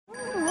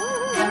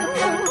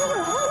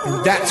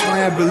And that's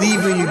why I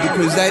believe in you,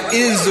 because that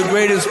is the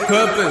greatest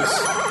purpose.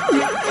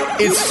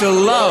 It's to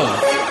love.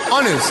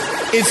 Honest.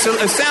 It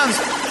sounds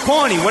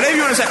corny, whatever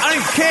you want to say. I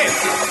don't care.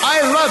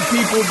 I love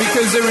people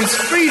because there is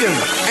freedom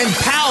and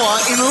power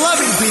in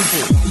loving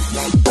people.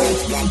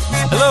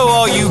 Hello,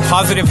 all you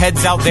positive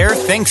heads out there.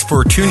 Thanks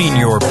for tuning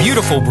your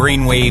beautiful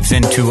brainwaves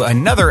into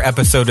another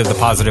episode of the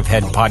Positive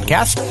Head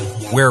Podcast,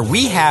 where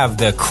we have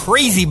the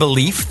crazy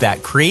belief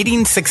that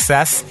creating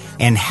success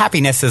and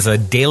happiness is a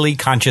daily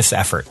conscious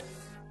effort,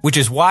 which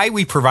is why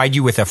we provide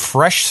you with a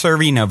fresh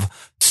serving of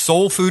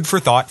soul food for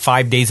thought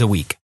 5 days a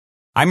week.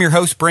 I'm your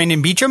host,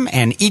 Brandon Beecham,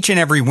 and each and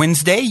every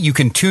Wednesday, you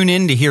can tune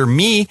in to hear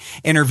me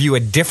interview a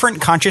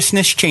different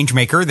consciousness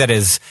changemaker that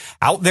is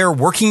out there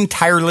working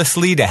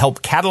tirelessly to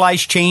help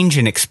catalyze change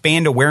and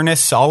expand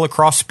awareness all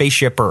across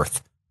Spaceship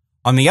Earth.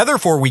 On the other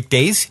 4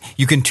 weekdays,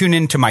 you can tune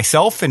in to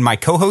myself and my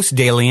co-host,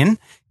 Dalian,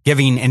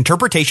 giving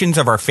interpretations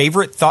of our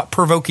favorite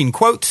thought-provoking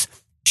quotes,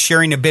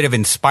 sharing a bit of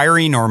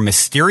inspiring or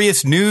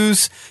mysterious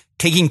news,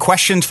 taking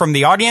questions from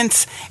the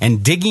audience,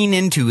 and digging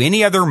into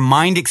any other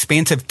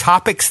mind-expansive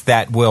topics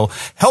that will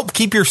help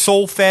keep your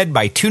soul fed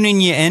by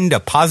tuning you in to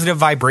positive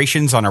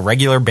vibrations on a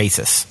regular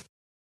basis.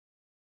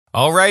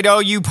 All right,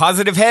 all you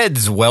positive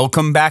heads,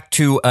 welcome back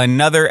to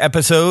another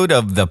episode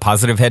of the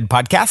Positive Head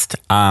Podcast.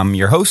 I'm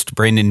your host,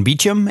 Brandon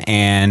Beecham,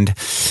 and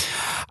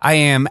I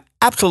am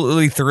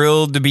absolutely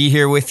thrilled to be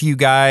here with you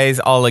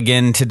guys all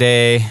again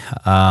today.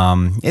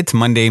 It's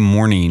Monday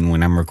morning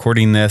when I'm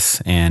recording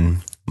this, and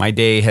my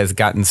day has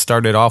gotten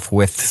started off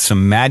with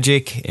some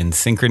magic and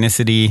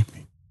synchronicity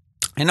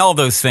and all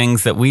those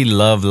things that we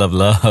love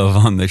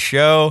on the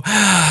show.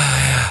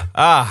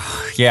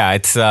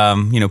 It's,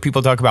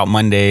 people talk about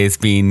Mondays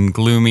being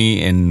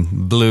gloomy and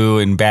blue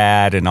and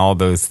bad and all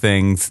those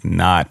things.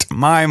 Not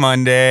my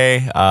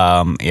Monday.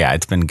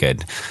 It's been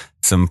good.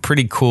 Some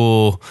pretty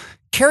cool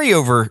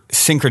carryover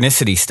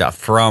synchronicity stuff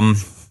from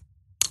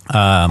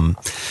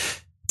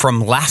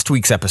last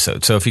week's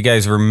episode. So if you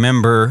guys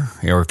remember,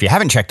 or if you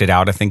haven't checked it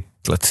out, I think,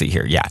 let's see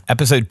here. Yeah.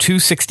 Episode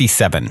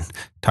 267,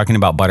 talking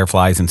about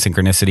butterflies and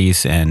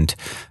synchronicities. And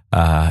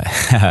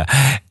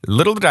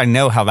little did I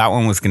know how that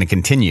one was going to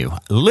continue.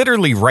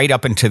 Literally right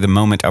up into the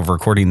moment of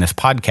recording this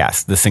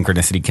podcast, the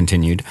synchronicity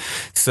continued.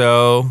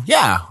 So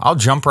yeah, I'll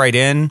jump right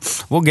in.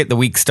 We'll get the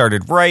week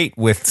started right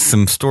with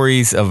some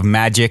stories of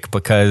magic,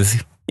 because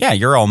yeah,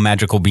 you're all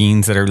magical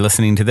beings that are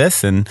listening to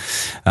this, and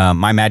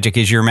my magic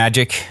is your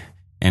magic.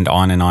 And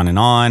on and on and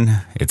on.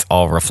 It's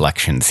all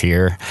reflections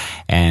here.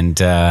 And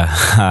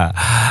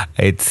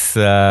it's,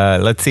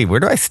 let's see, where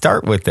do I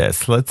start with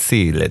this? Let's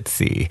see.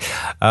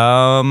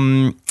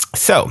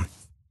 So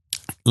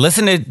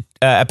listen to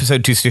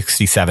episode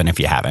 267 if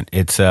you haven't.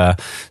 It's a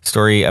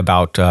story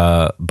about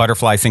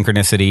butterfly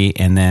synchronicity.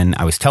 And then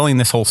I was telling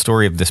this whole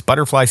story of this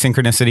butterfly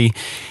synchronicity.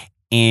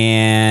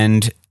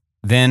 And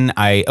then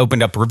I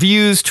opened up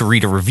reviews to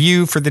read a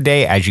review for the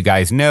day. As you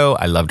guys know,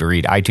 I love to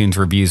read iTunes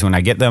reviews when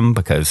I get them,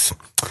 because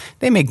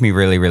they make me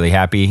really, really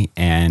happy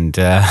and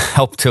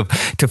help to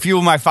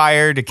fuel my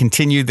fire to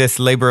continue this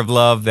labor of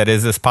love that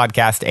is this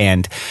podcast.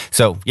 And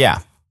so,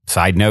 yeah,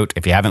 side note,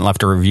 if you haven't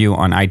left a review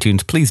on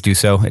iTunes, please do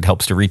so. It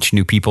helps to reach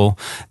new people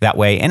that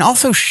way. And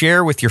also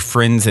share with your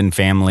friends and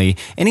family,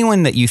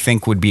 anyone that you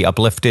think would be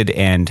uplifted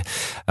and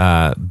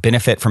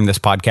benefit from this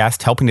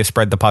podcast, helping to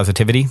spread the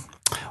positivity.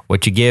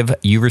 What you give,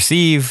 you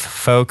receive,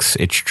 folks.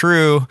 It's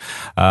true.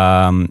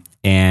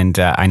 And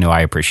I know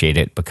I appreciate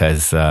it,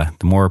 because the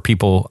more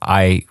people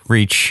I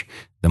reach,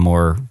 the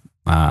more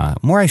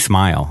I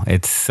smile.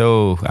 It's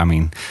so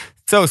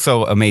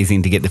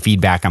amazing to get the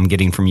feedback I'm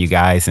getting from you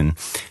guys. And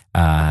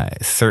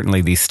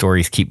certainly these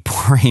stories keep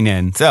pouring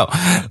in. So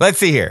let's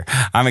see here.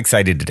 I'm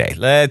excited today.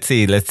 Let's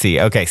see.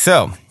 Okay,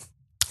 so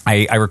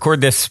I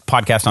record this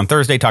podcast on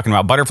Thursday talking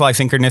about butterfly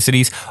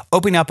synchronicities,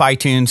 opening up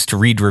iTunes to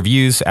read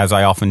reviews, as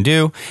I often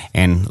do.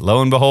 And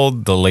lo and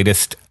behold, the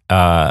latest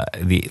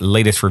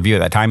review at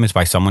that time is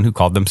by someone who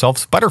called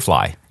themselves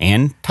Butterfly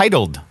and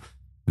titled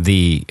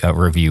the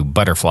review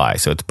Butterfly.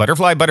 So it's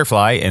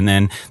Butterfly. And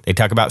then they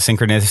talk about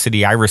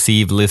synchronicity I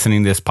received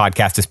listening to this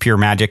podcast is pure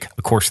magic.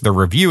 Of course, the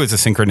review is a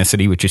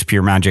synchronicity, which is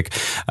pure magic.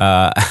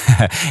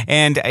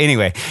 And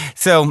anyway,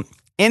 so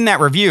in that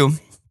review,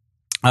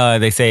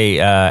 they say,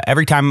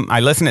 every time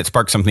I listen, it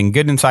sparks something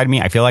good inside me.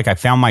 I feel like I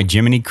found my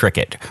Jiminy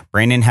Cricket.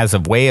 Brandon has a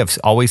way of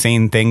always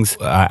saying things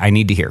I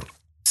need to hear.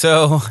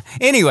 So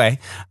anyway,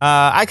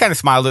 I kind of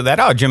smiled at that.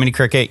 Oh, Jiminy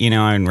Cricket, I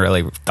hadn't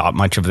really thought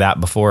much of that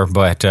before,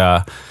 but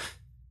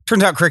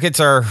turns out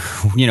crickets are,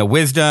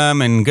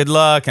 wisdom and good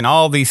luck and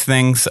all these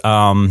things.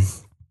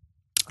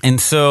 And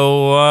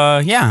so,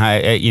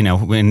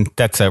 and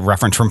that's a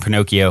reference from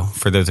Pinocchio.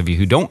 For those of you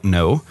who don't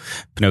know,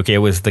 Pinocchio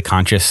was the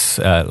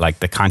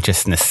the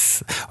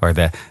consciousness, or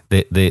the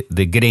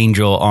good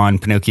angel on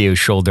Pinocchio's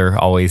shoulder,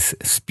 always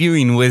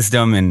spewing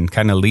wisdom and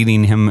kind of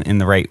leading him in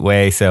the right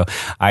way. So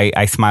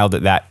I smiled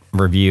at that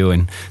review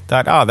and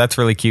thought, oh, that's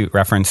really cute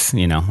reference.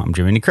 I'm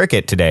Jiminy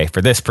Cricket today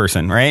for this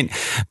person, right?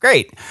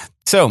 Great.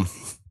 So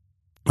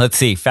let's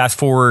see, fast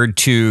forward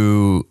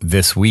to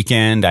this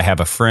weekend. I have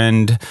a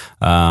friend,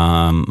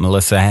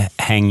 Melissa,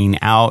 hanging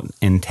out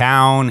in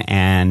town,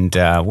 and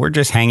we're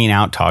just hanging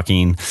out,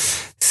 talking,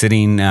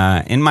 sitting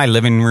in my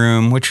living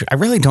room, which I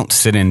really don't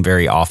sit in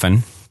very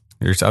often.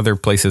 There's other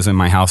places in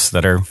my house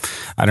that are,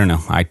 I don't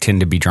know, I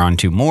tend to be drawn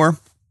to more,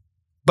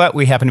 but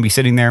we happen to be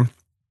sitting there.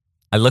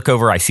 I look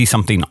over, I see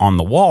something on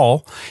the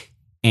wall,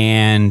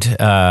 and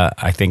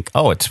I think,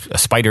 oh, it's a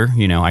spider.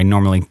 You know, I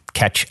normally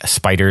catch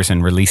spiders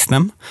and release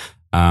them.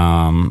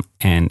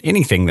 And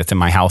anything that's in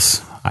my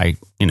house, I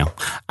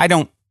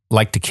don't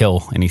like to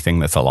kill anything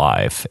that's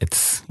alive.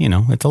 It's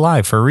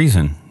alive for a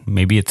reason.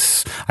 Maybe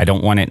I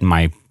don't want it in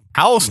my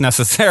house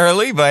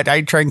necessarily, but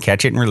I try and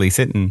catch it and release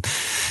it. And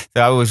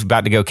so I was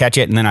about to go catch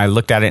it, and then I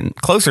looked at it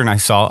closer and I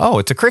saw, oh,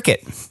 it's a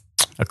cricket.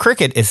 A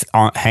cricket is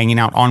hanging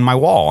out on my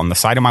wall, on the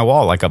side of my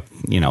wall, like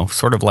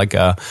sort of like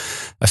a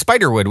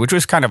spider would, which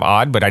was kind of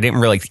odd, but I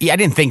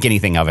didn't think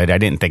anything of it. I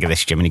didn't think of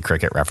this Jiminy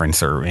Cricket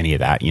reference or any of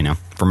that,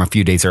 from a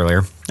few days earlier.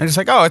 I was just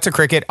like, oh, it's a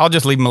cricket. I'll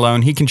just leave him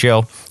alone. He can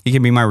chill. He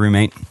can be my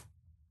roommate.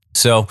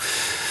 So,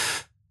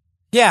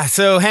 yeah,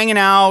 so hanging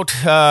out,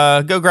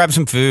 go grab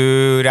some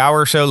food, hour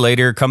or so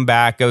later, come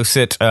back, go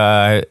sit,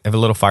 I have a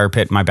little fire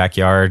pit in my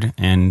backyard,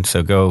 and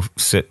so go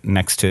sit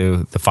next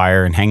to the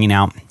fire and hanging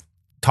out,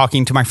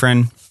 talking to my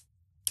friend,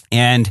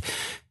 and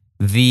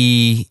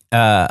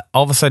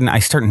all of a sudden I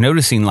start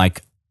noticing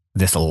like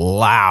this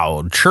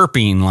loud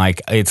chirping, like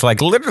it's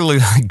like literally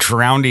like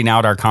drowning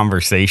out our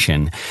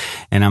conversation.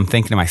 And I'm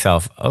thinking to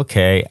myself,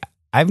 okay,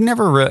 I've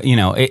never,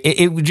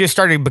 it just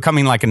started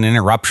becoming like an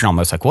interruption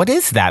almost, like, what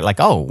is that? Like,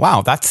 oh,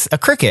 wow, that's a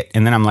cricket.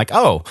 And then I'm like,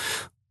 oh,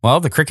 well,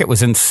 the cricket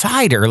was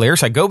inside earlier.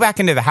 So I go back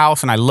into the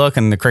house and I look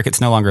and the cricket's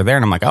no longer there.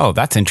 And I'm like, oh,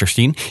 that's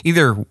interesting.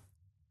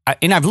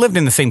 And I've lived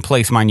in the same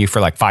place, mind you, for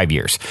like 5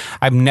 years.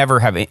 I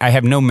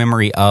have no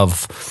memory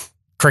of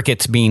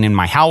crickets being in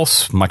my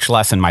house, much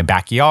less in my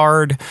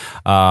backyard.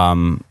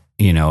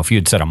 If you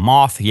had said a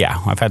moth, yeah,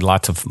 I've had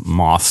lots of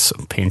moths,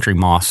 pantry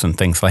moths and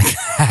things like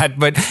that,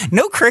 but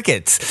no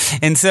crickets.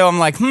 And so I'm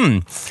like,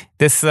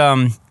 this,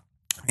 and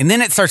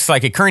then it starts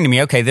like occurring to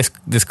me, okay, this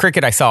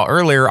cricket I saw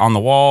earlier on the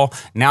wall,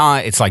 now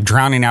it's like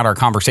drowning out our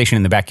conversation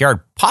in the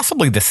backyard,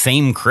 possibly the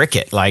same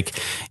cricket, like,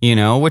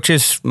 which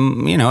is,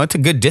 it's a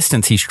good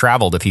distance he's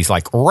traveled if he's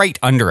like right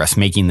under us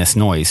making this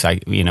noise,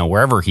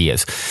 wherever he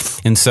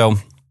is. And so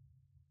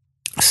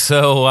then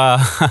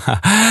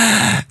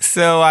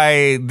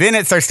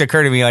it starts to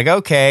occur to me like,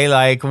 okay,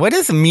 like what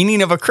is the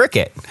meaning of a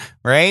cricket,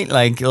 right?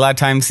 Like a lot of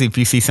times if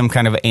you see some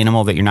kind of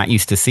animal that you're not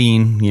used to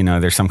seeing,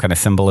 there's some kind of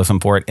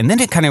symbolism for it. And then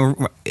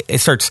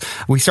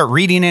we start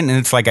reading it, and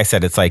it's like I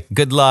said, it's like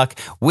good luck,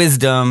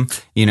 wisdom,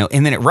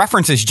 and then it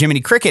references Jiminy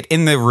Cricket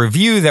in the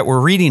review that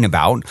we're reading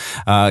about.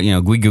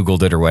 We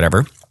Googled it or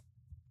whatever.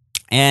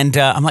 And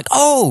I'm like,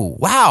 oh,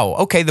 wow.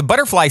 Okay, the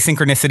butterfly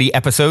synchronicity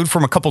episode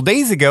from a couple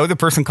days ago, the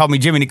person called me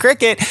Jiminy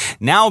Cricket.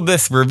 Now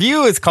this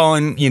review is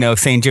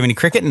saying Jiminy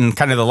Cricket, and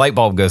kind of the light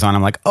bulb goes on.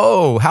 I'm like,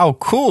 oh, how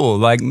cool,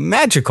 like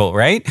magical,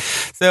 right?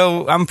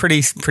 So I'm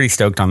pretty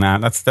stoked on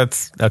that.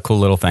 That's a cool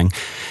little thing.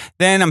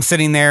 Then I'm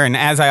sitting there, and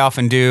as I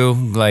often do,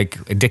 like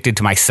addicted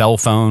to my cell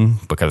phone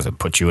because it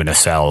puts you in a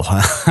cell.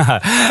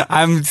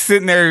 I'm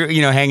sitting there,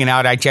 hanging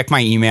out. I check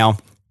my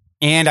email,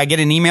 and I get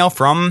an email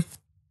from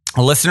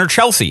a listener,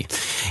 Chelsea.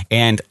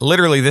 And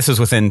literally this is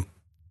within,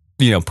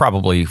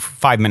 probably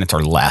 5 minutes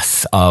or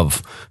less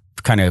of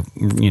kind of,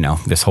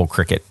 this whole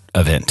cricket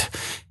event.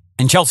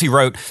 And Chelsea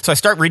wrote, so I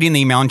start reading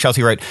the email, and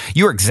Chelsea wrote,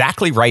 "You are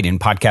exactly right in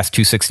podcast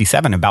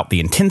 267 about the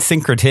intense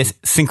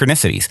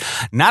synchronicities,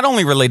 not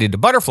only related to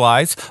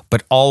butterflies,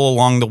 but all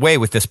along the way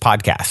with this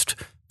podcast.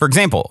 For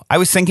example, I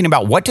was thinking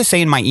about what to say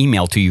in my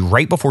email to you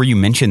right before you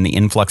mentioned the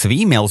influx of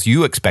emails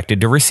you expected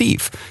to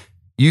receive.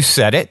 You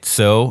said it,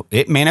 so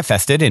it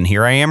manifested, and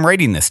here I am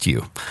writing this to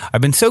you.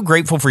 I've been so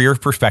grateful for your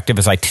perspective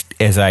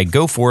as I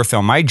go forth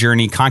on my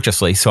journey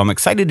consciously, so I'm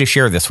excited to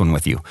share this one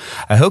with you.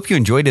 I hope you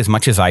enjoyed as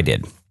much as I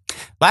did.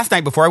 Last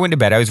night before I went to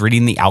bed, I was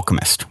reading The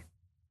Alchemist.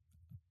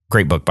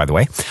 Great book, by the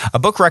way. A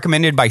book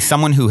recommended by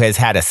someone who has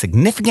had a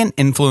significant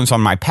influence on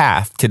my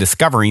path to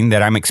discovering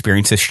that I'm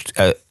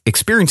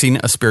experiencing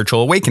a spiritual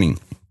awakening.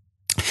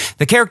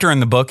 The character in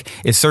the book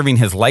is serving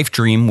his life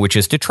dream, which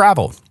is to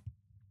travel.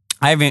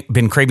 I haven't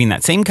been craving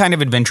that same kind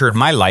of adventure of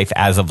my life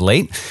as of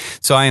late,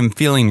 so I am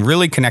feeling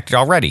really connected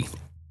already.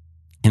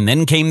 And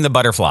then came the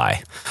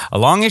butterfly.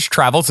 Along his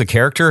travels, the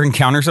character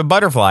encounters a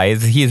butterfly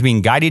as he is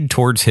being guided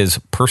towards his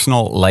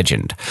personal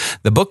legend.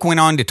 The book went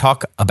on to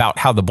talk about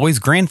how the boy's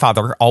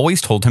grandfather always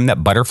told him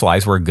that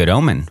butterflies were a good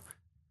omen.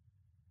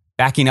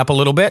 Backing up a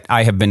little bit,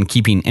 I have been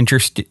keeping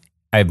interested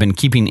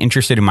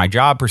in my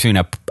job, pursuing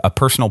a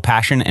personal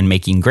passion, and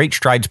making great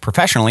strides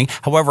professionally.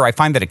 However, I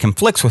find that it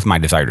conflicts with my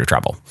desire to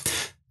travel.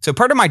 So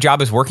part of my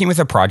job is working with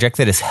a project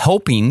that is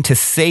helping to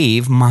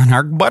save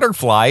monarch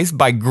butterflies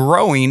by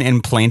growing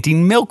and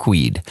planting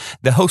milkweed,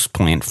 the host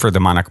plant for the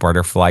monarch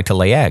butterfly to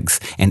lay eggs,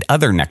 and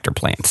other nectar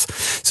plants.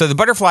 So the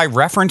butterfly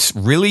reference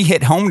really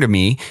hit home to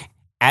me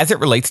as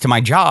it relates to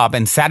my job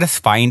and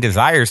satisfying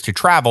desires to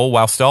travel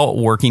while still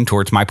working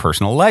towards my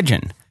personal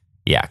legend.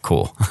 Yeah,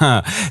 cool.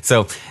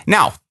 So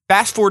now,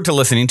 fast forward to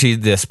listening to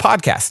this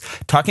podcast,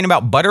 talking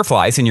about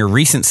butterflies and your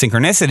recent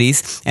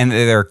synchronicities and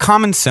their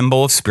common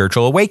symbol of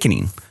spiritual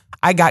awakening.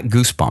 I got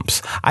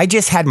goosebumps. I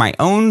just had my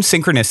own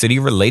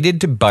synchronicity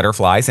related to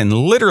butterflies, and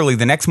literally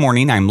the next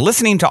morning, I'm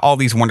listening to all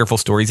these wonderful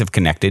stories of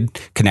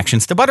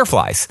connections to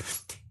butterflies.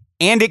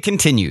 And it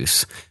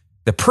continues.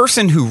 The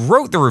person who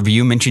wrote the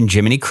review mentioned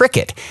Jiminy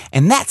Cricket,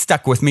 and that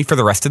stuck with me for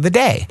the rest of the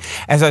day.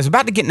 As I was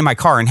about to get into my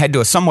car and head to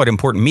a somewhat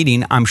important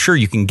meeting, I'm sure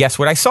you can guess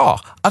what I saw.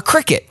 A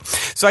cricket.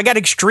 So I got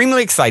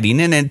extremely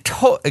excited, and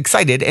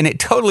it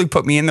totally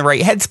put me in the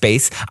right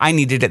headspace I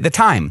needed at the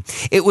time.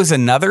 It was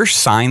another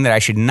sign that I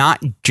should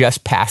not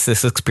just pass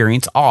this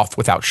experience off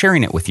without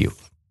sharing it with you.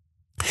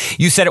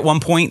 You said at one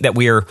point that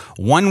we are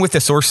one with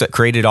the source that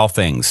created all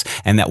things,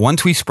 and that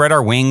once we spread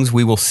our wings,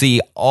 we will see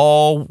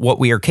all what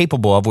we are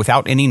capable of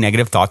without any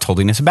negative thoughts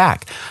holding us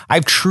back. I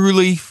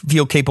truly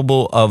feel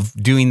capable of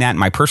doing that in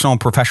my personal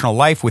and professional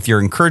life with your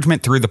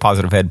encouragement through the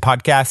Positive Head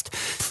podcast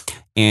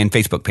and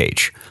Facebook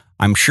page.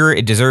 I'm sure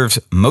it deserves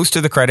most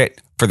of the credit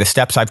for the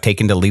steps I've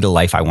taken to lead a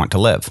life I want to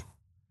live.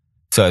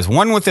 So as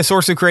one with the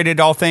source who created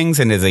all things,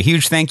 and as a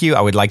huge thank you,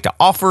 I would like to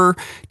offer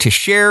to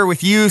share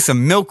with you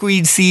some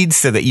milkweed seeds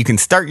so that you can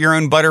start your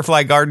own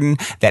butterfly garden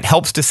that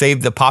helps to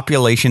save the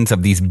populations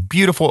of these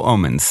beautiful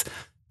omens.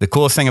 The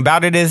coolest thing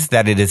about it is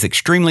that it is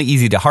extremely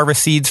easy to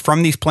harvest seeds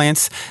from these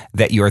plants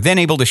that you are then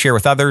able to share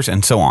with others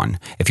and so on.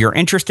 If you're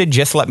interested,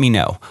 just let me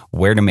know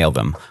where to mail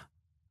them.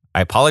 I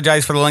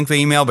apologize for the length of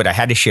the email, but I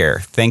had to share.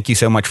 Thank you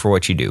so much for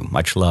what you do.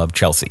 Much love,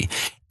 Chelsea.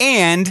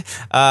 And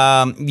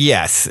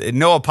yes,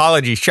 no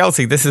apologies,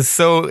 Chelsea. This is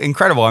so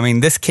incredible. I mean,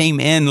 this came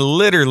in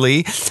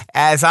literally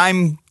as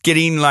I'm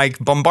getting like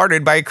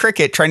bombarded by a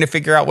cricket trying to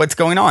figure out what's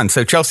going on.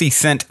 So Chelsea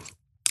sent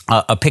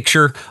a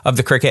picture of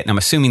the cricket, and I'm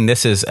assuming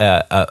this is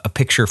a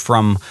picture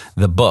from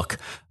the book.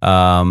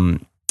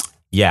 From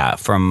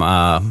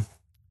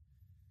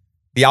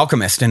The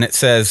Alchemist. And it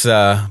says,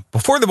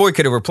 before the boy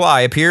could reply,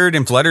 appeared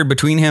and fluttered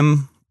between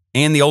him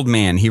and the old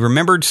man. He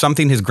remembered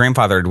something his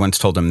grandfather had once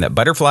told him, that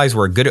butterflies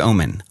were a good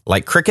omen,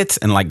 like crickets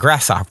and like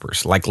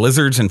grasshoppers, like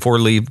lizards and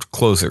four-leaf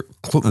clovers.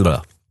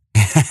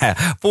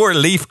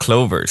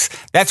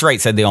 That's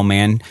right, said the old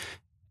man,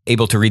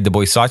 able to read the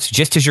boy's thoughts,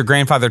 just as your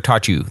grandfather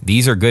taught you.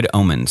 These are good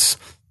omens.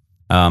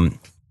 And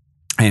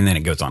then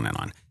it goes on and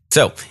on.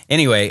 So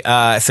anyway,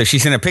 so she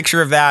sent a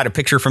picture of that, a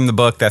picture from the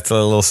book. That's a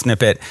little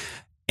snippet.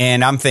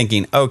 And I'm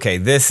thinking, okay,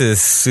 this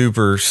is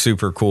super,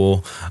 super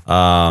cool.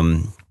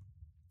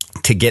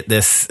 To get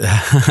this,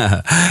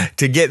 at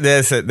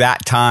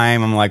that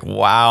time, I'm like,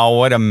 wow,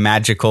 what a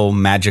magical,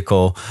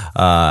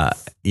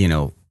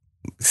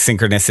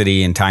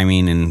 synchronicity and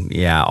timing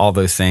and all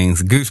those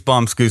things.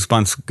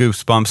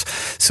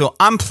 Goosebumps. So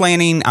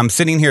I'm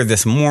sitting here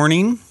this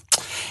morning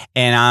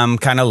and I'm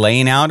kind of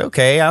laying out,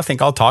 okay, I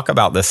think I'll talk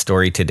about this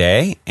story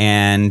today.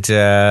 And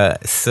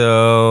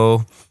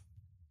so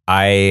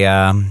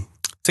I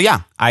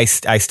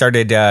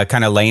started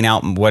kind of laying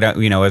out what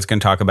I was going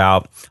to talk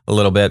about a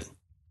little bit,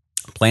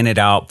 plan it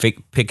out,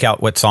 pick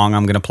out what song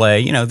I'm going to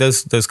play,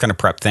 those kind of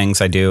prep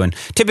things I do. And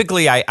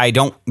typically I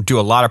don't do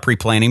a lot of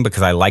pre-planning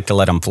because I like to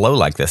let them flow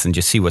like this and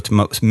just see what's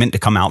meant to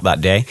come out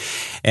that day.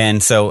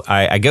 And so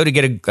I go to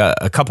get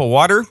a cup of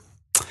water,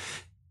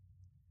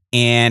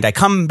 and I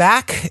come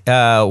back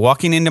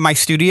walking into my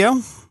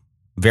studio,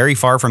 very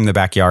far from the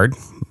backyard,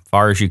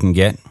 far as you can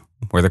get,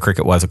 where the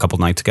cricket was a couple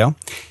nights ago.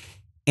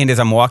 And as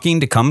I'm walking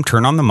to come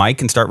turn on the mic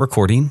and start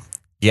recording,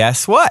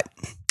 guess what?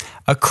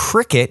 A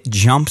cricket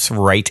jumps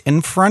right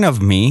in front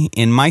of me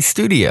in my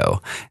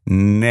studio.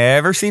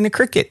 Never seen a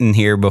cricket in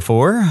here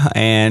before.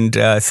 And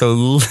so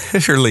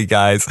literally,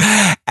 guys,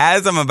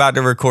 as I'm about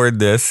to record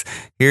this,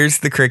 here's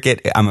the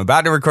cricket. I'm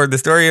about to record the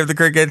story of the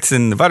crickets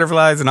and the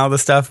butterflies and all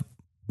this stuff.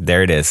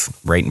 There it is,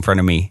 right in front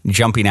of me,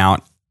 jumping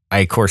out. I,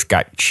 of course,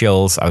 got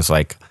chills. I was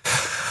like,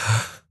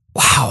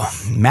 wow,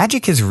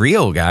 magic is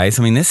real, guys.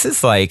 I mean, this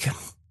is like...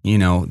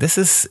 this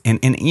is, and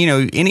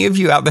any of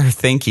you out there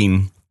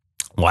thinking,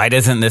 why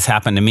doesn't this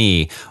happen to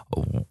me?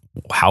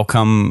 How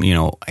come,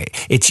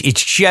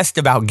 it's just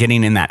about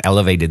getting in that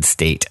elevated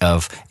state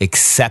of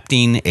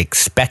accepting,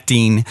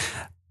 expecting.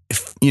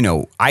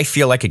 I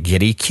feel like a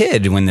giddy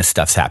kid when this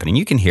stuff's happening.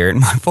 You can hear it in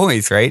my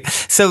voice, right?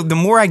 So the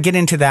more I get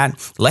into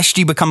that, lest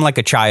you become like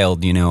a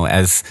child,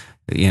 as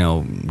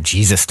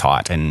Jesus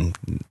taught and,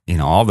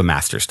 all the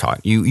masters taught.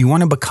 You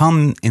want to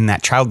become in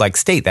that childlike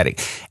state that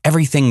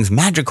everything's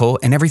magical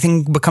and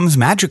everything becomes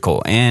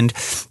magical. And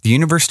the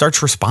universe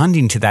starts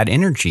responding to that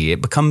energy.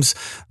 It becomes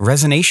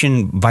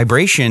resonation,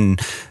 vibration,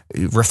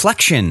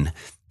 reflection.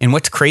 And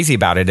what's crazy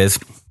about it is,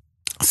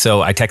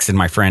 so I texted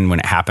my friend when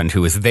it happened,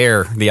 who was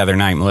there the other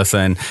night, Melissa,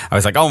 and I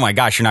was like, oh my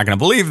gosh, you're not going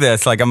to believe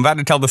this. Like, I'm about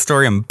to tell the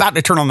story. I'm about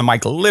to turn on the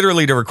mic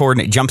literally to record,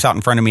 and it jumps out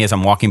in front of me as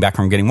I'm walking back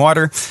from getting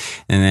water.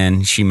 And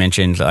then she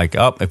mentioned like,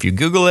 oh, if you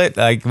Google it,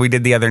 like we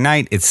did the other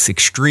night, it's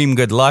extreme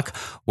good luck.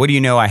 What do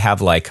you know? I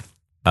have like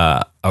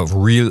a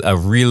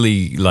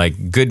really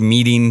like good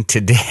meeting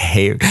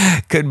today.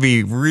 Could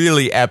be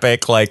really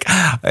epic. Like,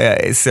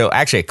 so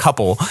actually a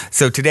couple.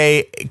 So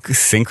today,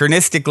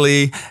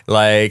 synchronistically,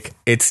 like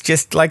it's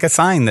just like a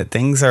sign that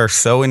things are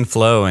so in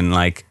flow and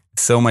like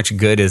so much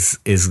good is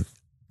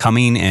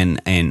coming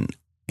and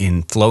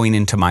flowing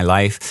into my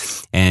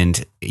life.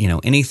 And, you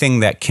know, anything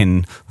that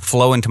can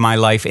flow into my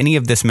life, any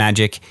of this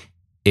magic,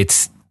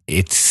 it's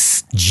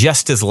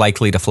just as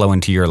likely to flow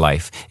into your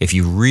life if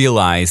you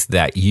realize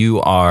that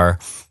you are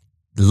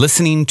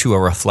listening to a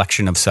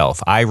reflection of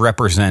self. I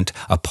represent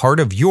a part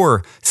of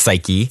your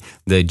psyche,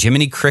 the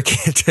Jiminy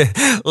Cricket,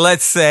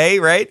 let's say,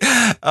 right,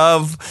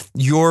 of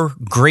your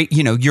great,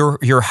 you know,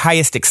 your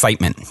highest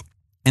excitement.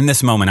 In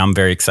this moment, I'm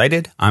very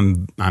excited.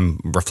 I'm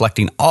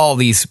reflecting all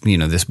these, you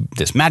know,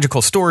 this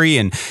magical story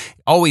and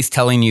always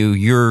telling you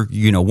you're,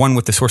 you know, one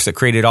with the source that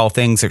created all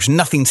things. There's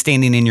nothing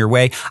standing in your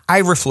way. I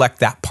reflect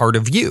that part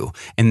of you.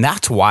 And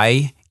that's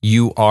why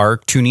you are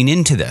tuning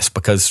into this,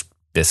 because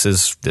this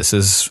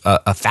is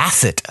a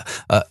facet,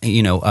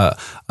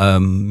 a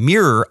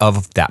mirror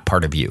of that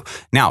part of you.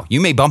 Now,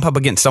 you may bump up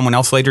against someone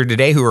else later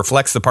today who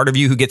reflects the part of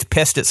you who gets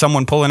pissed at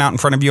someone pulling out in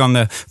front of you on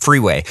the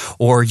freeway.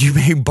 Or you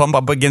may bump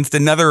up against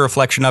another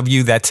reflection of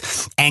you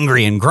that's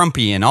angry and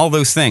grumpy and all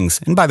those things.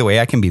 And by the way,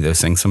 I can be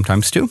those things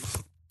sometimes too.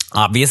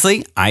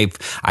 Obviously, I'm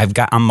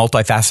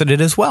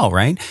multifaceted as well,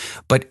 right?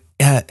 But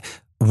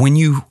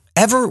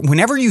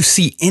whenever you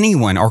see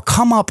anyone or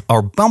come up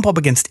or bump up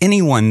against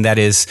anyone that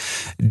is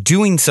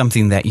doing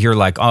something that you're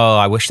like, oh,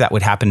 I wish that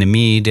would happen to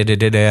me,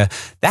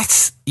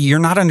 that's, you're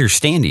not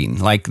understanding.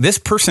 Like, this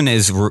person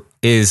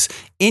is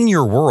in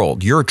your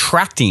world. You're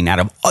attracting out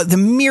of the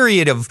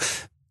myriad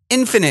of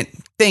infinite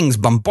things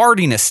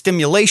bombarding a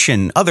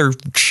stimulation, other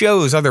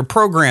shows, other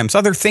programs,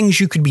 other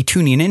things you could be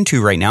tuning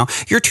into right now.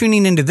 You're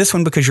tuning into this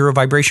one because you're a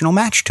vibrational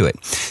match to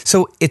it.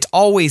 So it's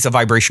always a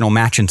vibrational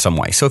match in some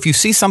way. So if you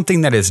see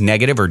something that is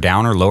negative or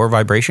down or lower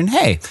vibration,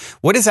 hey,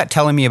 what is that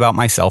telling me about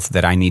myself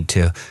that I need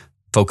to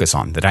focus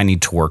on, that I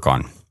need to work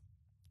on?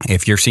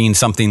 If you're seeing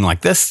something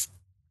like this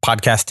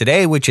podcast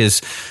today, which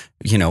is,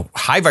 you know,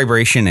 high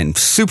vibration and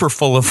super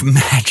full of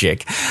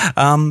magic,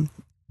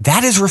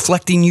 that is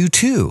reflecting you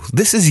too.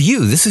 This is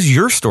you. This is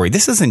your story.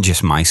 This isn't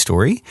just my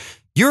story.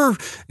 You're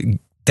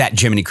that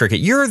Jiminy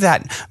Cricket. You're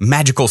that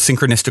magical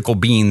synchronistical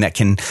being that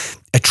can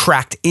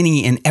attract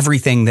any and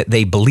everything that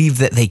they believe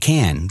that they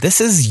can.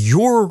 This is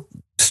your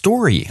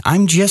story.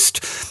 I'm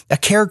just a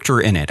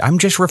character in it. I'm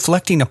just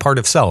reflecting a part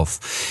of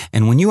self.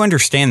 And when you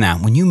understand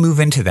that, when you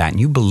move into that and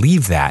you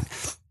believe that,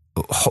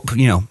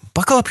 you know,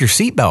 buckle up your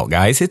seatbelt,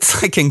 guys.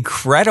 It's like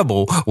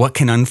incredible what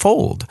can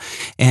unfold.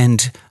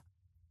 And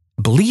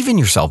believe in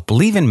yourself,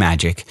 believe in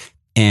magic,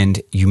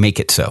 and you make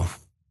it so.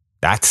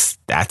 That's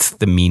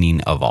the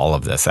meaning of all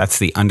of this. That's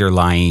the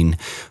underlying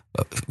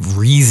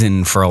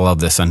reason for all of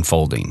this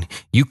unfolding.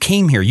 You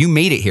came here. You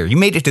made it here. You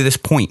made it to this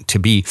point to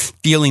be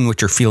feeling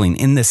what you're feeling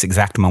in this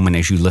exact moment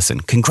as you listen.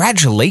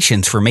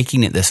 Congratulations for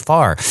making it this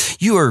far.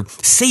 You are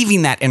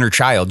saving that inner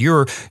child.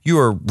 You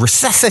are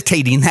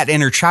resuscitating that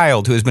inner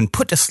child who has been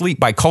put to sleep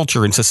by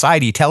culture and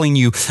society telling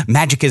you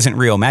magic isn't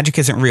real. Magic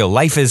isn't real.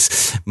 Life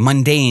is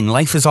mundane.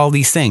 Life is all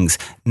these things.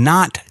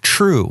 Not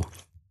true.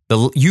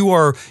 You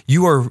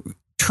are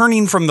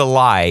turning from the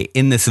lie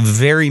in this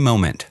very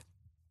moment.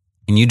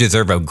 And you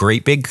deserve a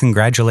great big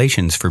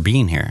congratulations for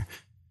being here.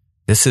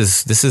 This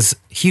is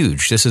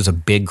huge. This is a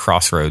big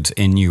crossroads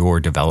in your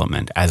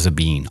development as a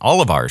being,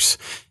 all of ours.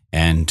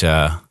 And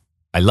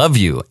I love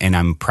you, and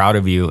I'm proud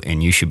of you,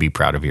 and you should be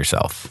proud of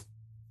yourself.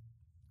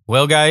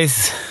 Well,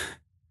 guys,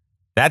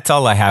 that's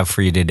all I have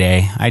for you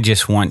today. I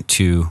just want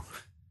to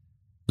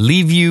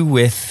leave you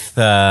with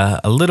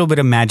a little bit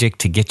of magic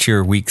to get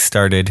your week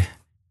started,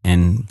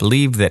 and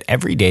believe that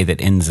every day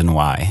that ends in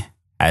Y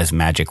has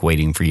magic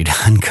waiting for you to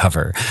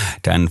uncover,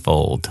 to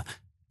unfold.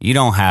 You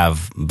don't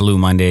have blue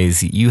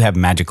Mondays. You have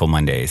magical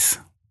Mondays.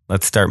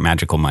 Let's start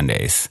magical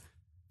Mondays.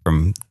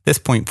 From this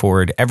point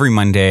forward, every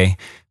Monday,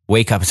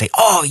 wake up and say,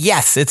 oh,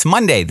 yes, it's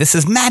Monday. This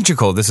is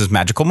magical. This is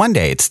Magical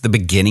Monday. It's the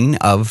beginning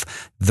of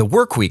the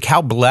work week.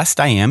 How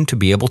blessed I am to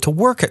be able to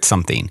work at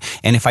something.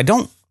 And if I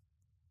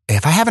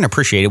haven't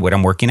appreciated what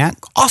I'm working at,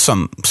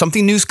 awesome.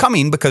 Something new's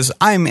coming because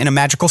I'm in a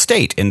magical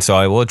state. And so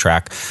I will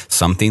attract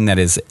something that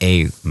is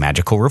a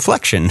magical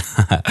reflection.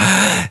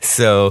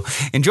 So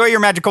enjoy your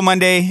Magical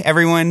Monday,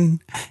 everyone.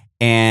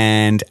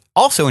 And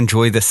also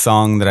enjoy this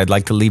song that I'd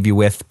like to leave you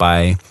with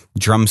by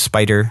Drum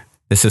Spider.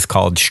 This is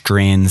called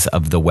Strands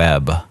of the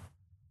Web.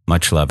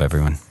 Much love,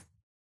 everyone.